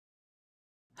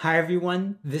Hi,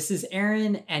 everyone. This is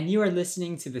Aaron, and you are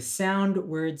listening to the Sound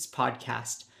Words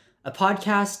Podcast, a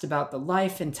podcast about the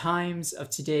life and times of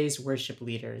today's worship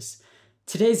leaders.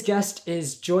 Today's guest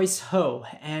is Joyce Ho,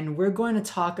 and we're going to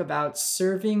talk about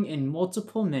serving in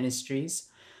multiple ministries,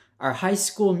 our high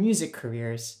school music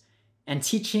careers, and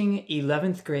teaching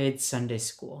 11th grade Sunday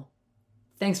school.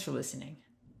 Thanks for listening.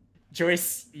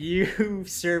 Joyce, you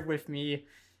serve with me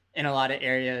in a lot of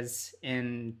areas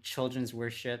in children's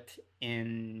worship,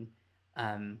 in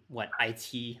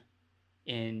IT,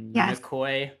 in Yes.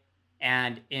 Unicoi,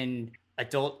 and in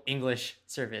adult English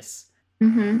service.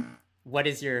 Mm-hmm. What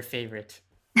is your favorite?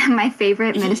 My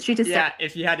favorite ministry to serve. Yeah,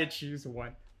 if you had to choose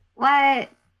one. What?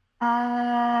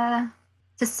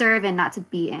 To serve and not to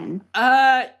be in.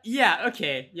 Yeah,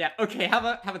 okay. Yeah, okay. How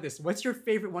about this? What's your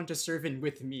favorite one to serve in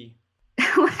with me?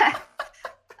 It's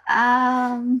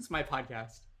my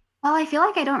podcast. Well, I feel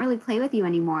like I don't really play with you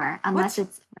anymore unless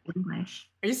it's for English.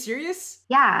 Are you serious?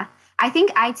 Yeah. I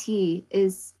think IT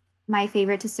is my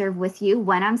favorite to serve with you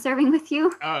when I'm serving with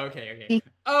you. Oh, okay.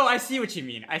 Oh, I see what you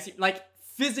mean. I see, like,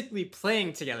 physically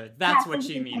playing together. That's what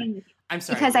you mean. I'm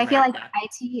sorry. Because I feel like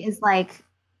IT is like,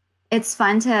 it's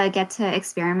fun to get to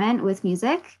experiment with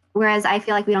music, whereas I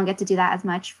feel like we don't get to do that as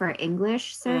much for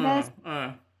English service.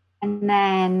 And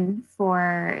then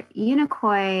for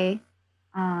Unicoi,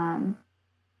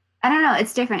 I don't know.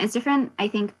 It's different. It's different, I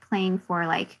think, playing for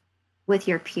like with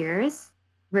your peers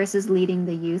versus leading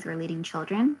the youth or leading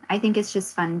children. I think it's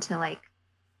just fun to like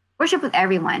worship with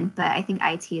everyone. But I think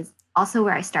IT is also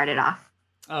where I started off.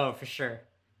 Oh, for sure.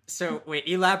 So wait,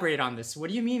 elaborate on this.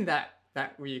 What do you mean that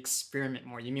we experiment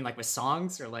more? You mean like with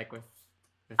songs or like with...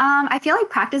 I feel like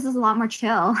practice is a lot more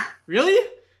chill. Really?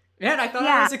 Man, I thought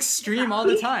I was extreme all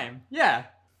the time. Yeah.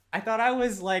 I thought I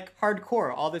was like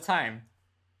hardcore all the time.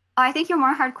 Oh, I think you're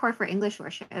more hardcore for English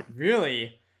worship.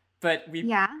 Really? But we...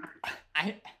 Yeah.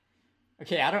 I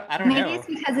don't know. Maybe it's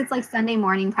because it's like Sunday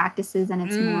morning practices and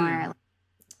it's more like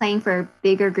playing for a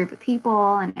bigger group of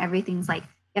people and everything's like,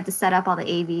 you have to set up all the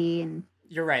AV and...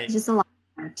 You're right. It's just a lot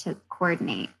more to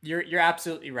coordinate. You're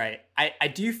absolutely right. I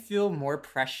do feel more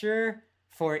pressure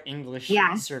for English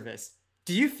service.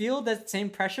 Do you feel that same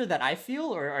pressure that I feel,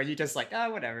 or are you just like,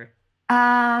 whatever?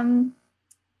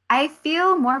 I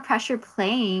feel more pressure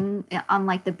playing on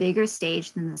like the bigger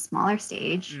stage than the smaller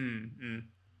stage.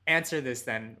 Answer this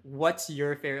then. What's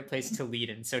your favorite place to lead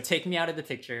in? So take me out of the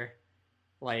picture.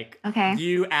 Like,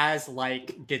 you as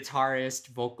like guitarist,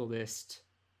 vocalist,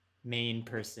 main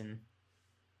person.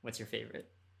 What's your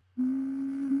favorite?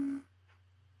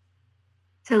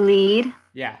 To lead?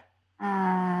 Yeah.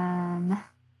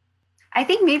 I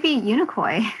think maybe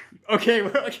Unicoi.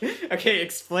 Okay,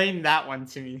 explain that one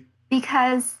to me.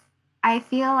 Because I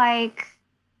feel like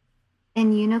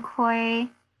in Unicoi,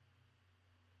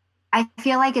 I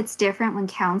feel like it's different when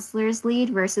counselors lead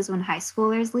versus when high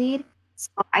schoolers lead. So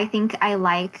I think I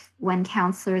like when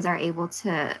counselors are able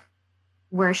to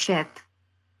worship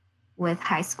with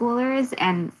high schoolers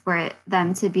and for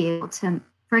them to be able to,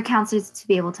 for counselors to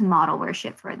be able to model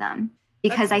worship for them.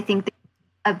 Because I think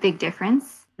there's a big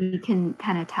difference. You can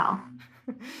kind of tell.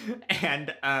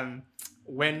 And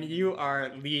when you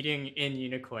are leading in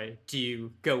Unicoi, do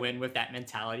you go in with that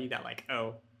mentality that like,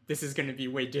 oh, this is going to be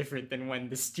way different than when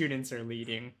the students are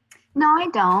leading? No, I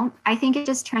don't. I think it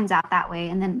just turns out that way.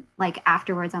 And then like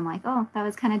afterwards, I'm like, oh, that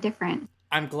was kind of different.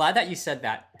 I'm glad that you said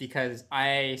that because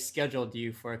I scheduled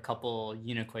you for a couple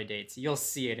Unicoi dates. You'll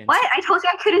see it in... What? I told you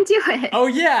I couldn't do it. Oh,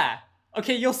 yeah.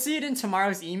 Okay, you'll see it in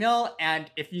tomorrow's email.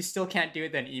 And if you still can't do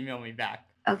it, then email me back.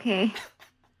 Okay.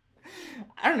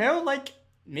 I don't know, like...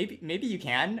 Maybe you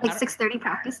can. Like 6:30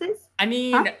 practices? I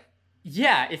mean,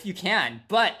 yeah, if you can.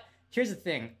 But here's the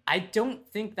thing. I don't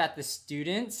think that the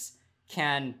students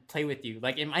can play with you.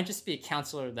 Like, it might just be a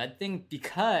counselor-led thing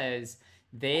because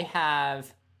they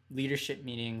have leadership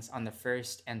meetings on the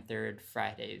first and third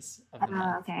Fridays of the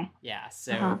month. Okay. Yeah,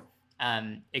 so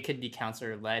it could be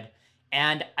counselor-led.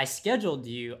 And I scheduled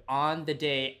you on the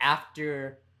day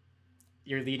after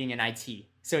you're leading in IT.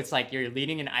 So it's like you're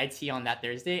leading an IT on that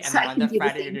Thursday, and then on the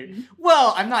Friday.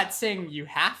 Well, I'm not saying you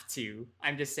have to.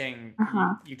 I'm just saying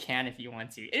you can if you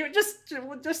want to. Anyway, just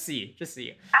see.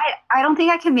 I don't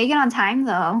think I can make it on time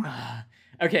though.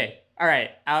 Okay, all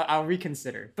right. I'll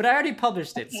reconsider. But I already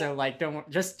published it, so like don't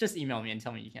just email me and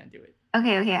tell me you can't do it.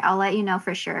 Okay. I'll let you know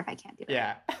for sure if I can't do it.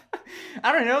 Yeah.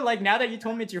 I don't know. Like now that you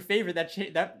told me it's your favorite, that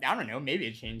I don't know. Maybe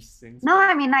it changed things. No,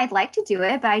 I mean I'd like to do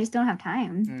it, but I just don't have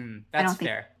time. That's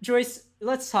fair. Joyce,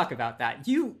 let's talk about that.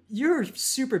 You're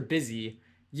super busy.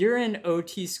 You're in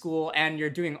OT school and you're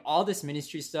doing all this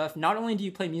ministry stuff. Not only do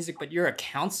you play music, but you're a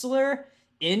counselor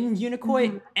in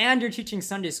Unicoi and you're teaching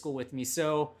Sunday school with me.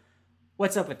 So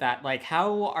what's up with that? Like,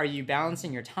 how are you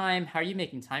balancing your time? How are you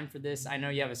making time for this? I know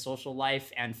you have a social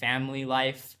life and family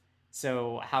life.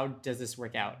 So how does this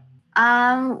work out?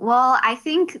 Well, I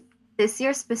think this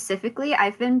year specifically,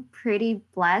 I've been pretty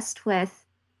blessed with.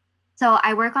 So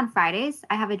I work on Fridays.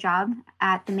 I have a job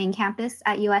at the main campus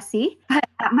at USC. But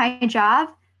at my job,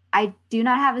 I do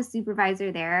not have a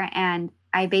supervisor there. And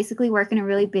I basically work in a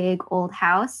really big old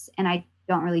house and I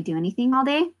don't really do anything all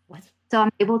day. What? So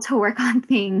I'm able to work on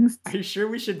things. Are you sure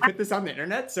we should put this on the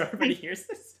internet so everybody hears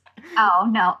this? Oh,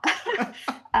 no.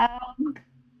 um,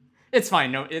 It's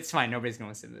fine. No, it's fine. Nobody's going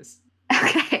to listen to this.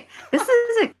 okay. This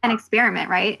is an experiment,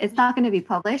 right? It's not going to be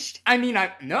published. I mean, I'm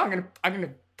gonna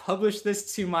publish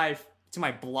this to my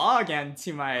blog and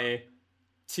to my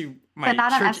But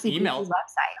not on church FCBC's email.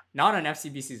 website. Not on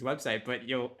FCBC's website, but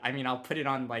I'll put it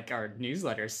on like our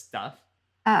newsletter stuff.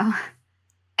 Oh.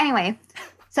 Anyway,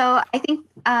 so I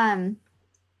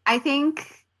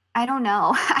think I don't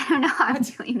know. I don't know how I'm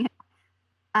doing it.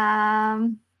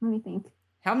 Let me think.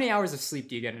 How many hours of sleep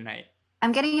do you get a night?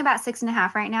 I'm getting about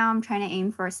 6.5 right now. I'm trying to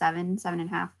aim for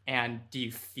 7.5. And do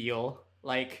you feel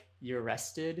like you're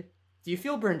rested? Do you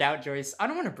feel burned out, Joyce? I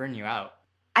don't want to burn you out.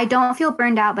 I don't feel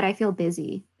burned out, but I feel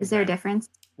busy. Is there a difference?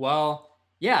 Well,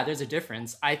 yeah, there's a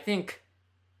difference. I think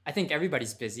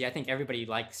everybody's busy. I think everybody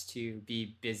likes to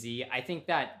be busy. I think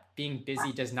that being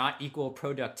busy does not equal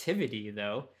productivity,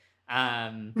 though.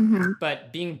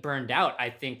 But being burned out, I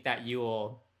think that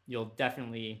you'll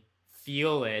definitely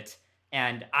feel it,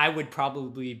 and I would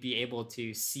probably be able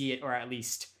to see it or at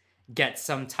least get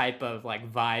some type of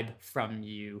like vibe from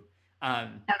you.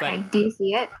 Okay. But do you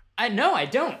see it? I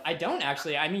don't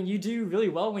actually. I mean, you do really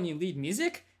well when you lead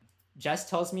music. Jess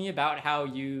tells me about how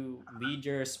you lead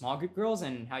your small group girls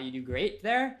and how you do great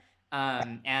there.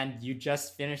 And you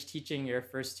just finished teaching your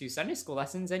first 2 Sunday school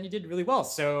lessons and you did really well.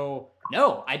 So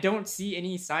no, I don't see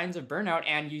any signs of burnout,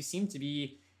 and you seem to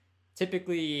be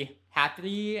typically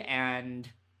happy and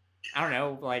I don't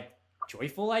know, like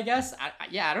joyful, I guess.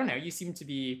 I don't know. You seem to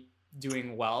be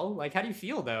doing well. Like, how do you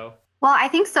feel though? Well, I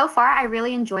think so far I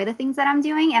really enjoy the things that I'm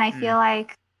doing, and I feel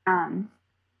like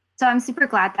so I'm super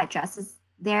glad that Jess is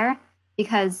there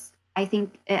because I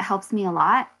think it helps me a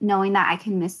lot knowing that I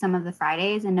can miss some of the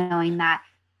Fridays and knowing that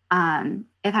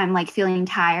if I'm like feeling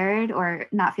tired or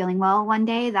not feeling well one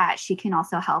day, that she can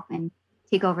also help and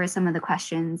take over some of the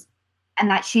questions,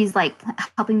 and that she's like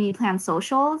helping me plan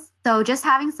socials. So just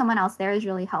having someone else there is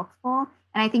really helpful.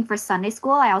 And I think for Sunday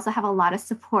school, I also have a lot of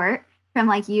support from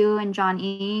like you and John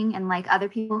Ing and like other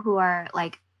people who are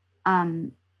like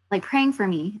praying for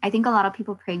me. I think a lot of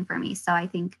people praying for me. So I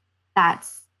think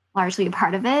that's largely a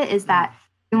part of it, is that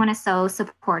everyone is so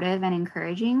supportive and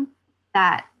encouraging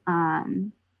that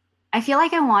I feel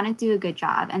like I want to do a good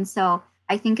job. And so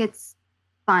I think it's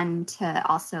fun to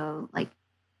also like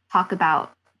talk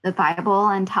about the Bible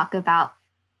and talk about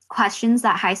questions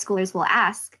that high schoolers will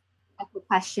ask,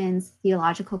 questions,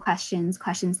 theological questions,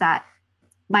 questions that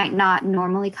might not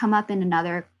normally come up in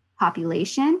another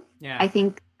population. Yeah. I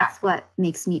think that's what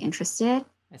makes me interested.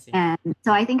 I see. And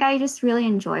so I think I just really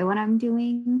enjoy what I'm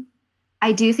doing.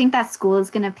 I do think that school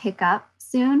is going to pick up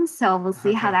soon. So we'll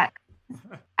see how that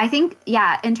I think,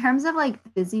 yeah, in terms of like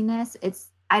busyness,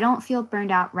 I don't feel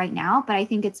burned out right now, but I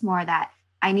think it's more that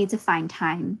I need to find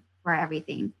time for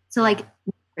everything. So like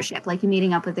leadership, like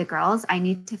meeting up with the girls, I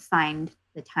need to find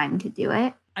the time to do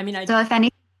it. I mean, so if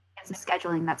anything, it's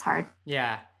scheduling that's hard.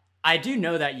 Yeah. I do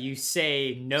know that you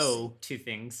say no to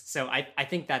things. So I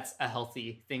think that's a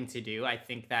healthy thing to do. I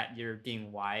think that you're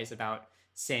being wise about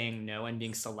saying no and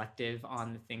being selective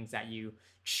on the things that you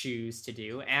choose to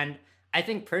do. And I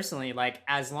think personally, like,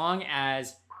 as long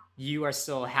as you are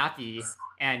still happy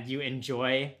and you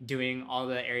enjoy doing all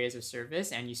the areas of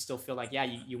service and you still feel like, yeah,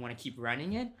 you want to keep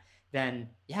running it, then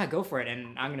yeah, go for it.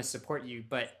 And I'm going to support you.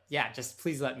 But yeah, just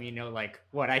please let me know like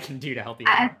what I can do to help you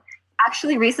out.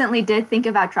 Actually recently did think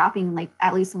about dropping like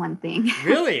at least one thing.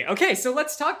 Really? Okay, so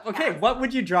let's talk. Okay, what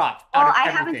would you drop? Well,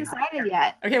 I haven't decided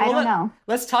yet. Okay, well, I don't know.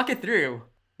 Let's talk it through.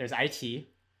 There's IT.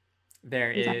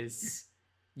 There is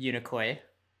Unicoi.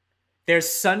 There's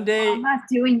Sunday. I'm not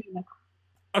doing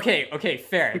Unicoi. Okay,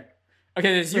 fair.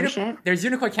 Okay, there's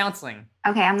Unicoi counseling.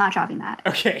 Okay, I'm not dropping that.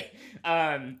 Okay.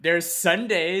 There's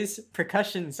Sundays,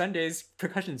 percussion Sundays.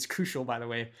 Percussion's crucial, by the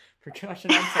way.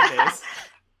 Percussion on Sundays.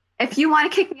 If you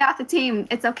want to kick me off the team,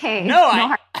 it's okay.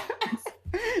 No,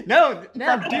 no,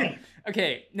 okay. Dude.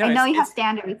 Okay, no. I know you have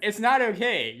standards. It's not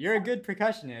okay. You're a good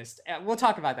percussionist. We'll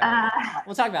talk about that later.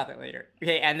 We'll talk about that later.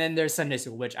 Okay, and then there's Sunday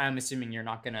school, which I'm assuming you're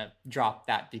not gonna drop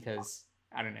that because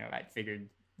I don't know. I figured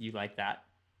you like that.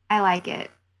 I like it.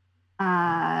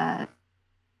 Yeah.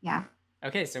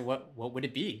 Okay, so what would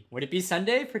it be? Would it be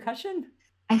Sunday percussion?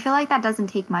 I feel like that doesn't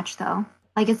take much though.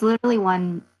 Like it's literally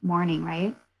one morning,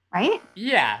 right? Right?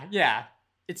 Yeah, yeah.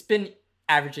 It's been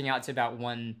averaging out to about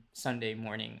one Sunday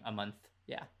morning a month.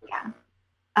 Yeah. Yeah.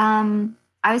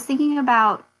 I was thinking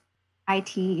about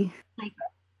IT. Like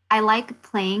I like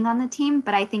playing on the team,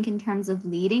 but I think in terms of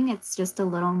leading, it's just a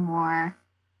little more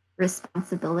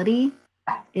responsibility,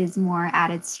 is more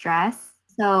added stress.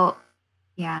 So,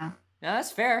 yeah. No,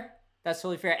 that's fair. That's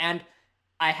totally fair. And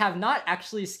I have not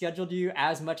actually scheduled you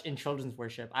as much in children's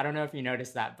worship. I don't know if you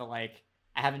noticed that, but like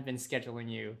I haven't been scheduling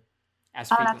you as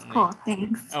Oh, that's cool. frequently.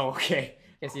 Thanks. Oh, okay.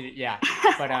 Yes, you did. Yeah.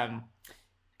 But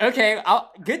okay,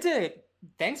 good to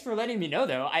thanks for letting me know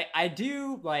though. I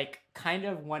do like kind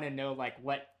of want to know like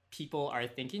what people are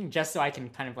thinking just so I can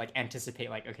kind of like anticipate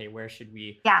like okay, where should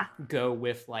we Yeah. go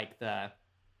with like the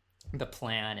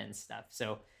plan and stuff.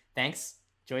 So, thanks,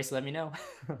 Joyce, let me know.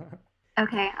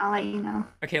 Okay, I'll let you know.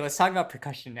 Okay, let's talk about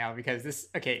percussion now because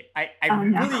I Oh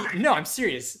no. really no, I'm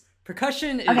serious.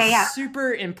 Percussion is Okay, yeah.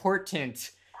 super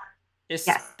important, Yes.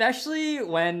 especially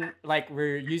when like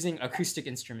we're using acoustic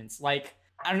instruments. Like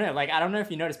I don't know if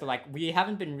you noticed, but like we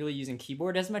haven't been really using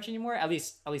keyboard as much anymore. At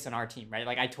least on our team, right?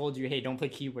 Like I told you, hey, don't play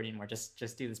keyboard anymore.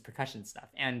 Just do this percussion stuff.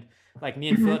 And like me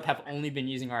and Mm-hmm. Philip have only been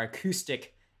using our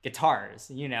acoustic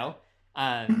guitars.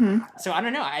 Mm-hmm. So I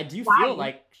don't know. I do feel Why?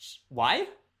 like why?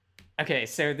 Okay,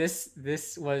 so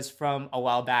this was from a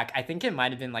while back. I think it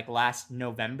might have been like last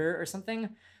November or something,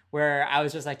 where I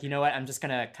was just like, you know what, I'm just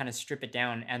gonna kind of strip it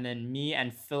down. And then me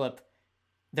and Philip,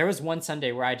 there was one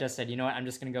Sunday where I just said, you know what, I'm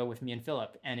just gonna go with me and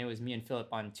Philip, and it was me and Philip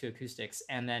on two acoustics.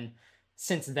 And then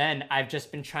since then, I've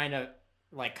just been trying to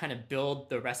like kind of build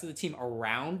the rest of the team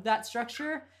around that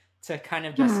structure to kind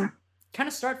of just Mm-hmm. kind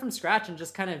of start from scratch and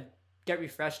just kind of get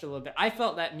refreshed a little bit. I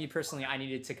felt that me personally, I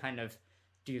needed to kind of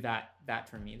do that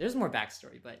for me. There's more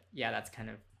backstory, but yeah, that's kind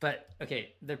of. But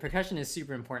okay, the percussion is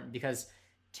super important because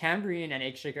tambourine and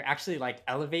egg shaker actually like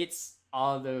elevates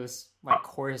all of those like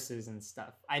choruses and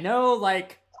stuff. I know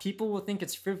like people will think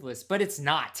it's frivolous, but it's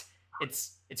not.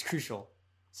 It's crucial.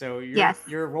 So Yes.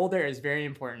 your role there is very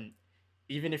important.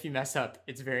 Even if you mess up,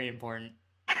 it's very important.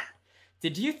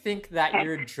 Did you think that Okay.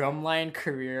 your drumline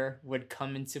career would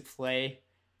come into play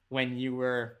when you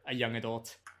were a young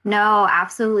adult? No,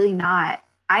 absolutely not.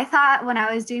 I thought when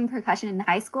I was doing percussion in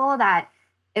high school that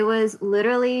it was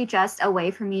literally just a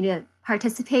way for me to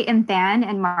participate in band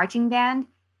and marching band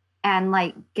and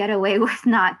like get away with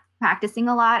not practicing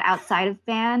a lot outside of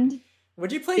band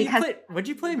Would you play? because Would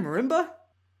you play marimba?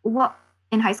 what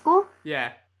in high school?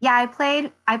 Yeah. Yeah, I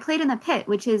played in the pit,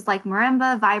 which is like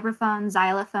marimba, vibraphone,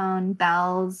 xylophone,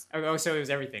 bells, Oh, so it was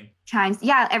everything. chimes,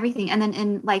 yeah, everything. And then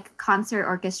in like concert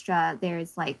orchestra,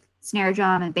 there's like snare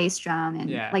drum and bass drum and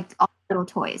Yeah. like all little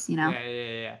toys, you know?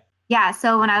 Yeah. Yeah,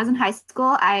 so when I was in high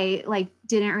school, I like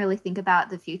didn't really think about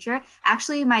the future.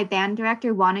 Actually, my band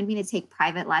director wanted me to take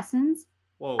private lessons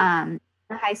Whoa.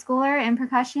 for high schooler in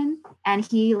percussion, and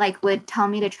he like would tell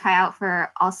me to try out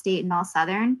for all state and all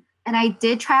southern. And I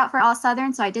did try out for all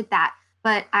southern, so I did that.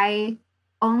 But I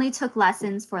only took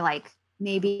lessons for like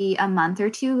maybe a month or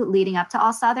two leading up to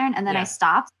all southern, and then Yeah. I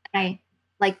stopped. And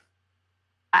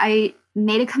I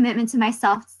made a commitment to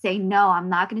myself to say, no, I'm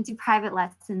not going to do private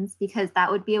lessons because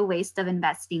that would be a waste of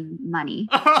investing money.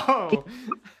 Oh.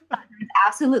 There's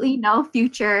absolutely no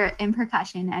future in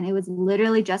percussion. And it was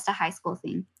literally just a high school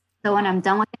thing. So when Wow. I'm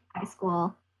done with high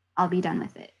school, I'll be done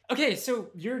with it. Okay, so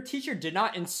your teacher did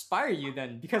not inspire you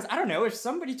then, because I don't know, if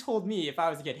somebody told me if I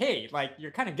was a kid, hey, like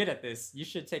you're kind of good at this, you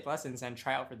should take lessons and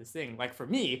try out for this thing. Like for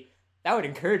me, that would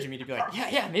encourage me to be like,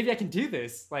 yeah, maybe I can do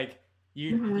this. Like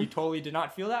you totally did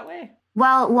not feel that way.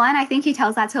 Well, one, I think he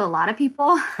tells that to a lot of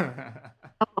people.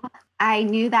 I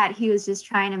knew that he was just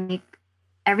trying to make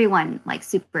everyone like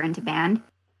super into band.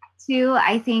 Two,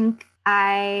 I think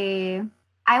I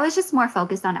was just more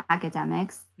focused on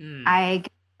academics. I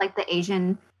like the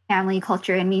Asian family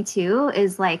culture in me too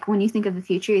is like when you think of the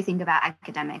future, you think about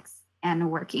academics and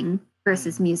working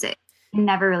versus music. I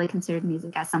never really considered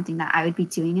music as something that I would be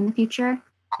doing in the future.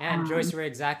 And Joyce, we're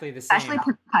exactly the same. Especially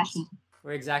percussion.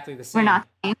 We're exactly the same. We're not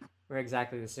the same. We're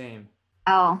exactly the same.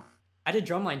 Oh. I did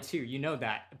drumline too, you know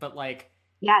that. But like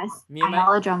yes, me and I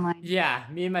know the drumline. Yeah,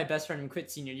 me and my best friend quit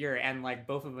senior year, and like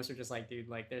both of us are just like, dude,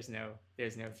 like there's no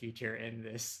future in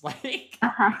this. Like,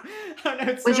 I don't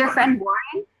know. Was your friend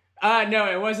Warren?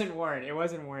 No, it wasn't Warren. It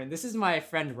wasn't Warren. This is my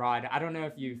friend Rod. I don't know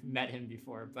if you've met him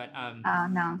before, but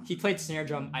no. he played snare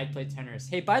drum. I played tenors.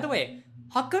 Hey, by the way,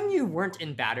 how come you weren't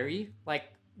in battery? Like,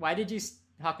 why did you?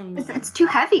 How come? It's too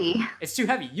heavy. It's too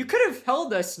heavy. You could have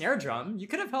held a snare drum. You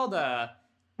could have held a.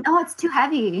 No, it's too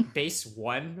heavy. Bass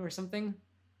 1 or something.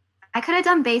 I could have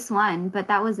done bass one, but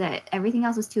that was it. Everything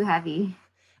else was too heavy.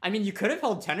 I mean, you could have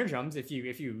held tenor drums if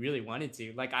you really wanted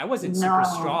to. Like, I wasn't super No.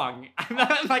 strong. I'm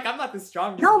not the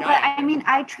strongest No, but guy. I mean,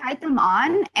 I tried them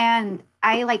on and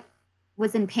I like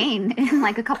was in pain in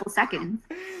like a couple seconds.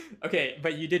 Okay,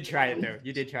 but you did try it though.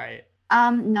 You did try it.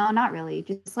 No, not really.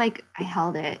 Just like I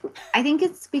held it. I think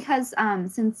it's because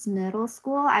since middle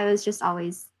school, I was just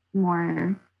always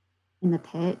more in the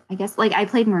pit. I guess like I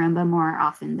played marimba more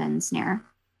often than snare Wait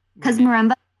a because minute.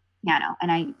 marimba piano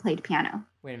and I played piano.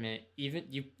 Wait a minute. Even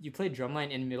you played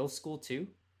drumline in middle school too?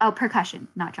 Oh, percussion,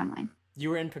 not drumline. You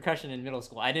were in percussion in middle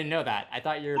school. I didn't know that.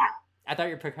 Yeah. I thought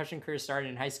your percussion career started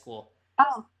in high school.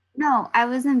 Oh, no, I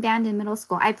was in band in middle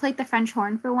school. I played the French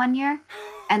horn for 1 year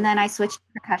and then I switched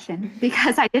to percussion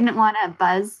because I didn't want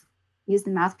to use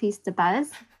the mouthpiece to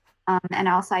buzz. And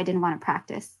also I didn't want to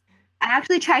practice. I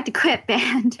actually tried to quit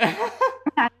band when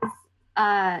I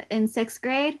was in sixth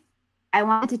grade. I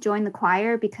wanted to join the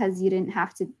choir because you didn't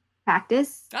have to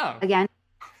practice Oh. again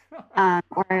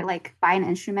or like buy an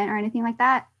instrument or anything like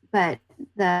that. But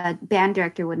the band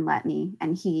director wouldn't let me,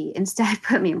 and he instead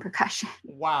put me in percussion.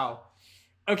 Wow.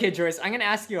 Okay, Joyce, I'm going to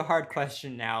ask you a hard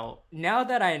question now. Now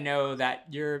that I know that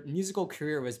your musical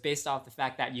career was based off the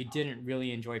fact that you didn't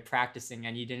really enjoy practicing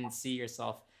and you didn't see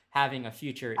yourself having a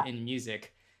future in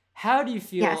music, how do you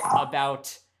feel Yes.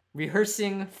 about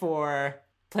rehearsing for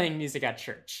playing music at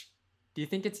church? Do you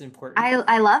think it's important?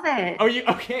 I love it. Oh, you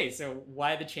okay? So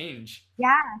why the change?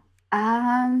 Yeah.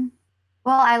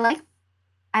 Well, I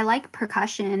like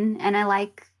percussion and I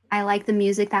like the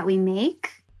music that we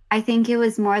make. I think it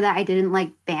was more that I didn't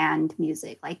like band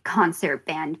music, like concert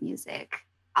band music.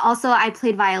 Also, I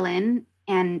played violin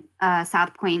and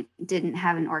South Point didn't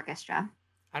have an orchestra.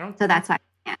 So that's why I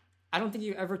can't. I don't think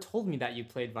you ever told me that you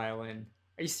played violin.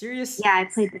 Are you serious? Yeah, I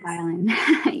played the violin.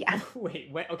 Yeah.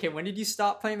 Wait, okay, when did you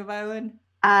stop playing the violin?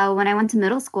 When I went to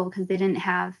middle school because they didn't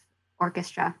have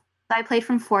orchestra. So I played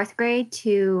from fourth grade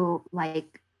to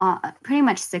like pretty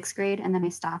much sixth grade, and then I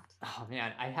stopped. Oh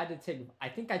man, I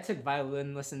think I took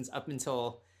violin lessons up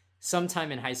until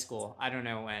sometime in high school. I don't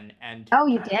know when. And Oh,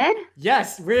 you did?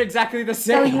 yes, we're exactly the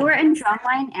So same. you were in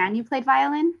drumline and you played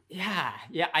violin? Yeah,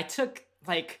 I took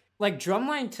like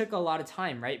drumline took a lot of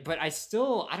time, right? But I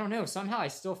don't know, somehow I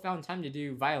still found time to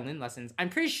do violin lessons. I'm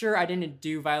pretty sure I didn't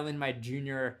do violin my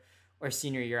junior or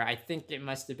senior year. I think it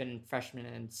must have been freshman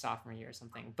and sophomore year or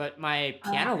something. But my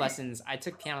piano lessons, I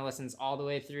took piano lessons all the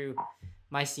way through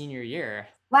my senior year.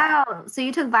 Wow. So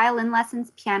you took violin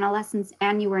lessons, piano lessons,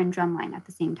 and you were in drumline at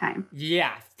the same time.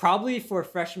 Yeah, probably for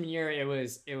freshman year it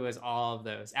was all of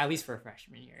those. At least for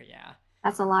freshman year, yeah.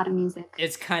 That's a lot of music.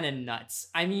 It's kind of nuts.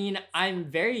 I mean, I'm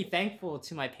very thankful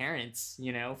to my parents,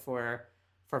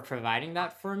 for providing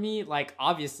that for me. Like,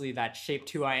 obviously that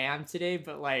shaped who I am today,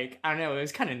 but like, I don't know, it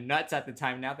was kind of nuts at the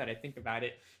time now that I think about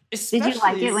it. Did you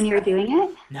like it when you were doing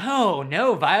it?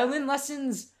 No, violin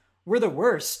lessons were the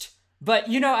worst.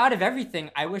 But out of everything,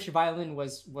 I wish violin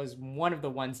was one of the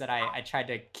ones that I tried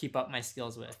to keep up my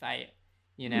skills with. Like,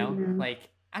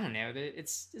 I don't know,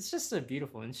 it's just a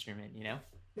beautiful instrument,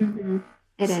 Mm-hmm.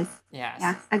 It is. Yes.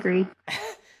 Yeah, agree.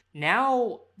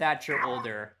 Now that you're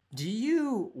older, do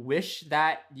you wish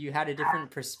that you had a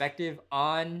different perspective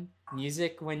on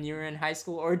music when you were in high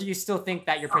school? Or do you still think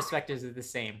that your perspectives are the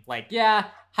same? Like, yeah,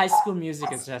 high school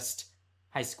music is just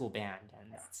high school band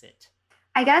and that's it.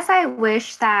 I guess I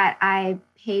wish that I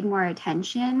paid more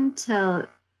attention to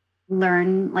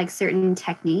learn like certain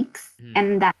techniques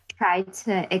and that I tried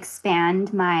to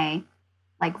expand my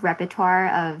like repertoire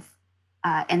of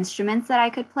instruments that I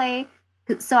could play.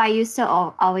 So I used to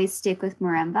always stick with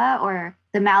marimba or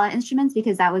the mallet instruments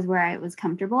because that was where I was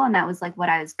comfortable and that was like what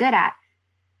I was good at.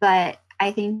 But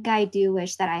I think I do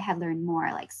wish that I had learned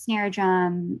more like snare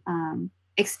drum,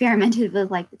 experimented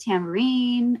with like the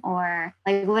tambourine or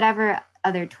like whatever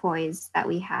other toys that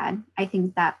we had. I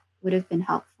think that would have been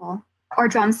helpful. Or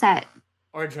drum set.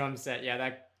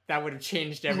 Yeah, that would have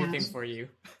changed everything for you.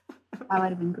 That would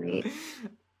have been great.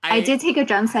 I did take a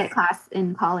drum set class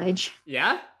in college.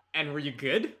 Yeah? And were you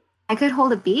good? I could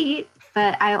hold a beat,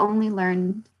 but I only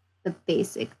learned the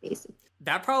basic.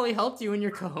 That probably helped you in your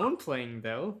cajon playing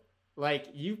though. Like,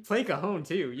 you play cajon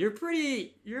too. You're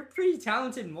a pretty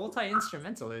talented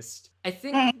multi-instrumentalist. I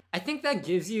think that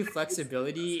gives you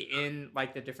flexibility in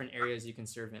like the different areas you can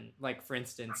serve in. Like, for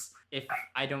instance, if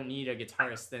I don't need a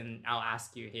guitarist, then I'll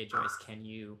ask you, hey Joyce, can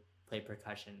you play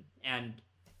percussion? And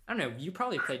I don't know, you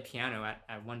probably played piano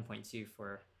at one point too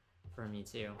for me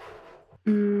too.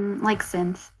 Like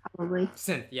synth, probably.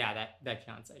 Synth, yeah, that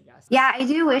counts, I guess. Yeah, I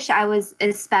do wish I was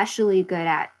especially good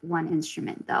at one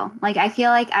instrument though. Like I feel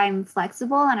like I'm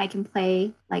flexible and I can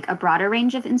play like a broader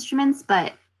range of instruments,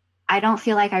 but I don't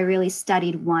feel like I really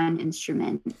studied one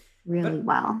instrument really But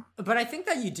well. but I think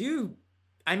that you do.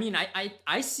 I mean,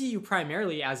 I see you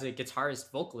primarily as a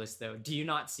guitarist vocalist though. Do you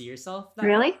not see yourself that way?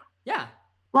 Really? Yeah.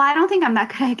 Well, I don't think I'm that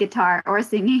good at guitar or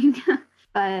singing,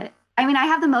 but I mean, I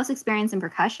have the most experience in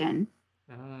percussion,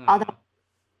 although Oh.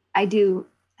 I do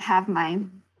have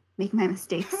make my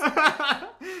mistakes.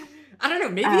 I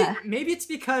don't know. Uh, Maybe it's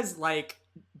because like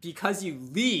because you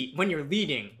lead when you're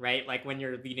leading, right? Like when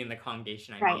you're leading the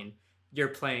congregation, I right. mean, you're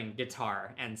playing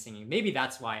guitar and singing. Maybe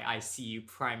that's why I see you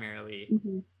primarily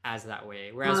Mhm. as that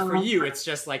way. Whereas for Um, you, it's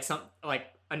just like some like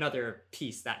another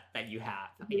piece that you have,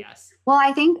 I guess. well,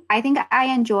 I think I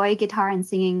enjoy guitar and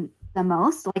singing the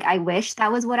most. Like I wish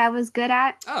that was what I was good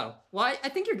at. Oh, well, I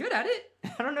think you're good at it.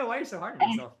 I don't know why you're so hard on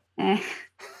yourself. Eh,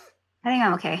 I think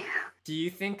I'm okay. Do you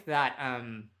think that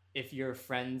if your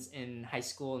friends in high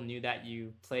school knew that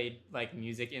you played like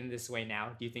music in this way now,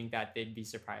 do you think that they'd be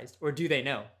surprised? Or do they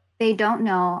know? They don't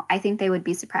know. I think they would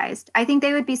be surprised. I think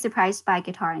they would be surprised by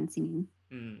guitar and singing.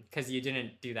 Because you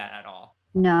didn't do that at all.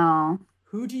 No.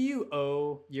 Who do you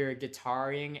owe your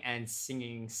guitaring and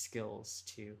singing skills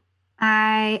to?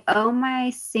 I owe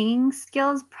my singing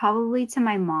skills probably to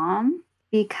my mom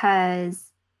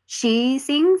because she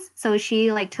sings. So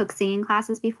she like took singing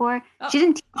classes before. Oh, She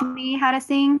didn't teach me how to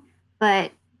sing,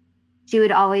 but she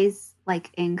would always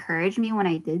like encourage me when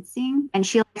I did sing. And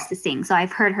she likes to sing. So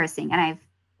I've heard her sing and I've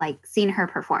like seen her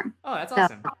perform. oh, that's So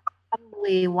awesome.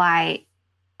 probably why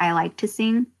I like to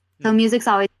sing. So Hmm. music's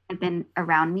always been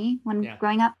around me when Yeah.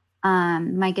 growing up.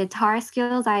 My guitar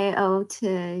skills I owe to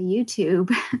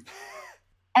YouTube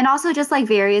and also just like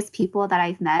various people that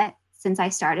I've met since I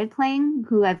started playing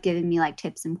who have given me like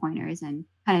tips and pointers and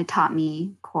kind of taught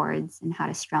me chords and how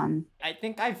to strum. I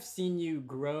think I've seen you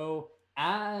grow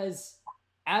as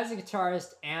as a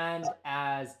guitarist and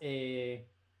as a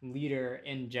leader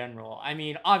in general. I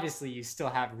mean, obviously you still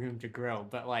have room to grow,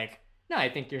 but like no, I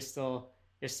think you're still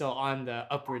on the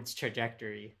upwards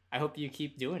trajectory. I hope you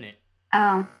keep doing it.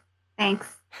 Oh, thanks.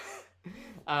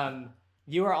 um,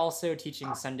 you are also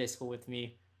teaching Sunday school with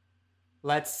me.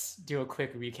 Let's do a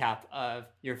quick recap of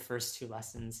your first two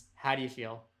lessons. How do you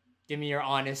feel? Give me your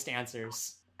honest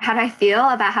answers. How do I feel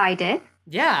about how I did?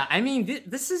 Yeah, I mean,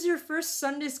 this is your first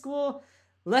Sunday school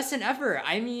lesson ever.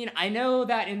 I mean, I know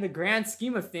that in the grand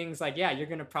scheme of things, like, yeah, you're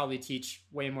going to probably teach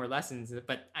way more lessons,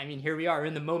 but I mean, here we are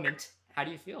in the moment. How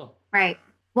do you feel? Right.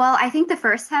 Well, I think the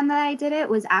first time that I did it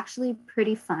was actually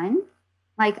pretty fun.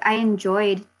 Like I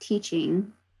enjoyed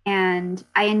teaching and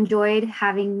I enjoyed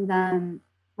having them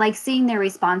like seeing their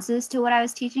responses to what I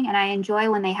was teaching. And I enjoy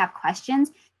when they have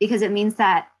questions because it means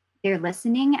that they're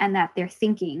listening and that they're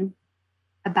thinking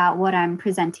about what I'm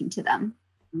presenting to them.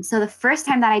 So the first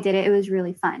time that I did it, it was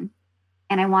really fun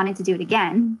and I wanted to do it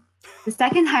again. The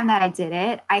second time that I did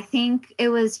it, I think it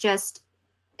was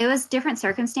different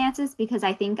circumstances because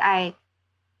I think I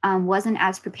wasn't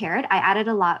as prepared. I added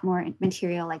a lot more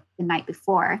material like the night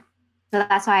before. So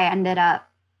that's why I ended up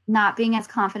not being as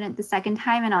confident the second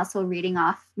time and also reading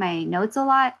off my notes a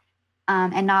lot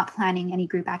and not planning any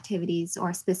group activities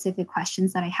or specific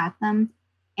questions that I had them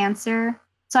answer.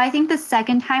 So I think the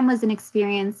second time was an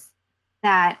experience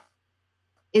that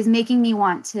is making me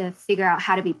want to figure out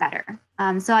how to be better.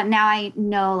 So now I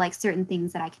know like certain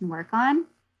things that I can work on.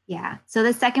 Yeah. So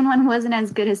the second one wasn't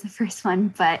as good as the first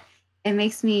one, but it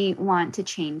makes me want to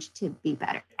change to be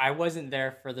better. I wasn't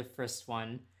there for the first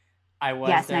one. I was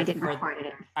Yes, and I there didn't for record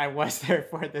it. I was there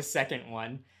for the second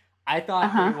one. I thought it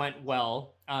Uh-huh. went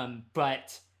well,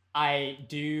 but I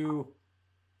do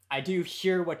I do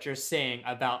hear what you're saying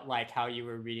about like how you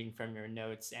were reading from your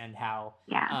notes and how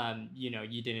Yeah. you know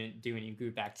you didn't do any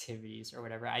group activities or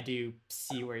whatever. I do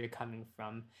see where you're coming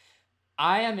from.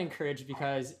 I am encouraged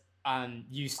because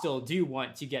you still do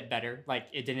want to get better. Like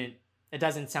it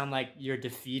doesn't sound like you're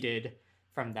defeated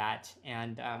from that.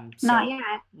 And Not so yet.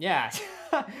 yeah.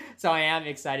 So I am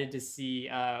excited to see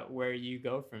where you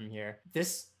go from here.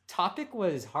 This topic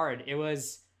was hard. It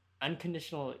was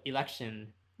unconditional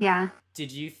election. Yeah.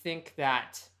 Did you think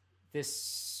that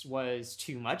this was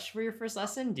too much for your first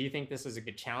lesson? Do you think this was a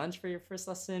good challenge for your first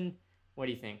lesson? What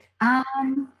do you think?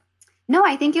 No,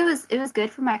 I think it was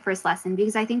good for my first lesson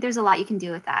because I think there's a lot you can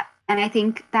do with that. And I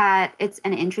think that it's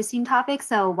an interesting topic.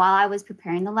 So while I was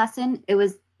preparing the lesson, it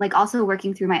was like also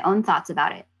working through my own thoughts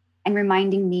about it and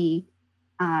reminding me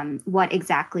what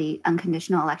exactly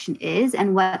unconditional election is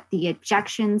and what the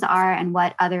objections are and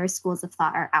what other schools of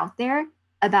thought are out there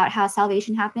about how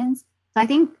salvation happens. So I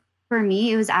think for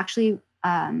me, it was actually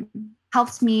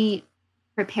helped me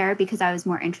prepare because I was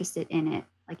more interested in it,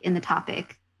 like in the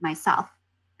topic myself.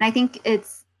 And I think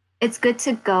it's good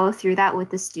to go through that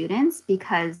with the students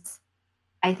because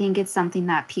I think it's something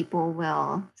that people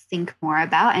will think more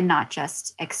about and not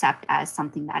just accept as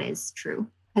something that is true,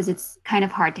 because it's kind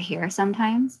of hard to hear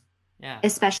sometimes, Yeah.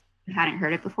 especially if you hadn't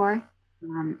heard it before.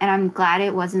 And I'm glad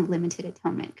it wasn't limited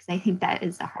atonement, because I think that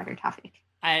is a harder topic.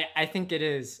 I think it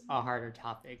is a harder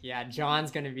topic. Yeah,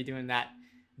 John's going to be doing that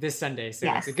this Sunday, so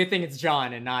Yes. it's a good thing it's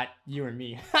John and not you or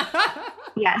me.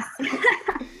 Yes.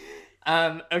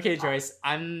 Okay, Joyce,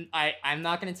 I'm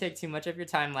not going to take too much of your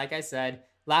time. Like I said,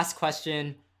 last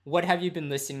question: what have you been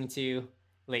listening to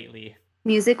lately,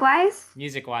 Music wise?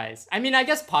 music wise? I mean, I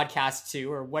guess podcasts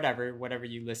too, or whatever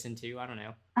you listen to. I don't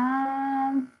know.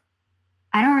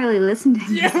 I don't really listen to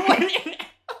music.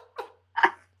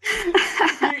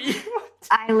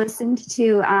 I listened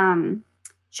to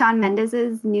Shawn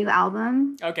Mendes's new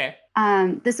album. Okay.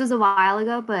 This was a while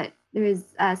ago, but there was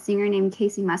a singer named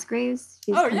Casey Musgraves.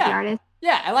 She's a country artist.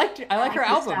 Yeah, I like her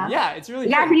album. Stuff. Yeah, it's really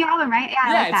good. Her new album, right?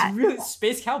 Yeah, yeah, it's that. Really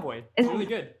Space Cowboy. It's really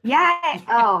good. Yeah.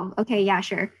 Oh, okay. Yeah,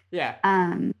 sure. Yeah.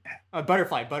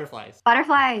 Butterflies.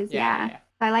 Yeah. So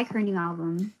I like her new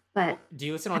album. But do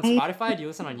you listen on Spotify? Do you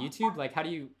listen on YouTube? Like, how do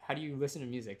you listen to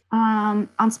music? On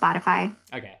Spotify.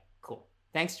 Okay, cool.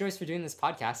 Thanks, Joyce, for doing this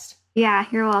podcast. Yeah,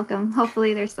 you're welcome.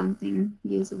 Hopefully there's something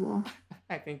usable.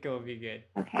 I think it will be good.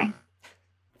 Okay.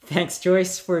 Thanks,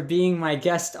 Joyce, for being my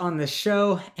guest on the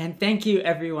show, and thank you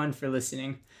everyone for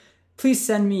listening. Please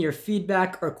send me your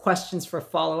feedback or questions for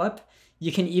follow-up.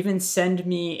 You can even send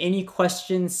me any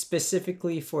questions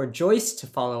specifically for Joyce to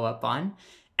follow up on,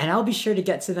 and I'll be sure to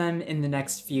get to them in the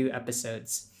next few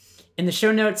episodes. In the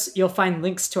show notes, you'll find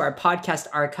links to our podcast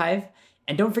archive,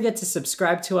 and don't forget to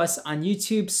subscribe to us on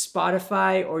YouTube,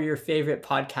 Spotify, or your favorite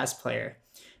podcast player.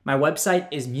 My website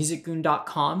is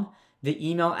musicgoon.com. The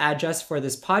email address for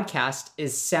this podcast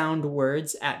is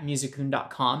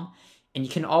soundwords@musicgoon.com, and you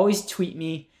can always tweet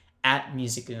me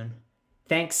 @musicgoon.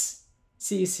 Thanks.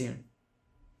 See you soon.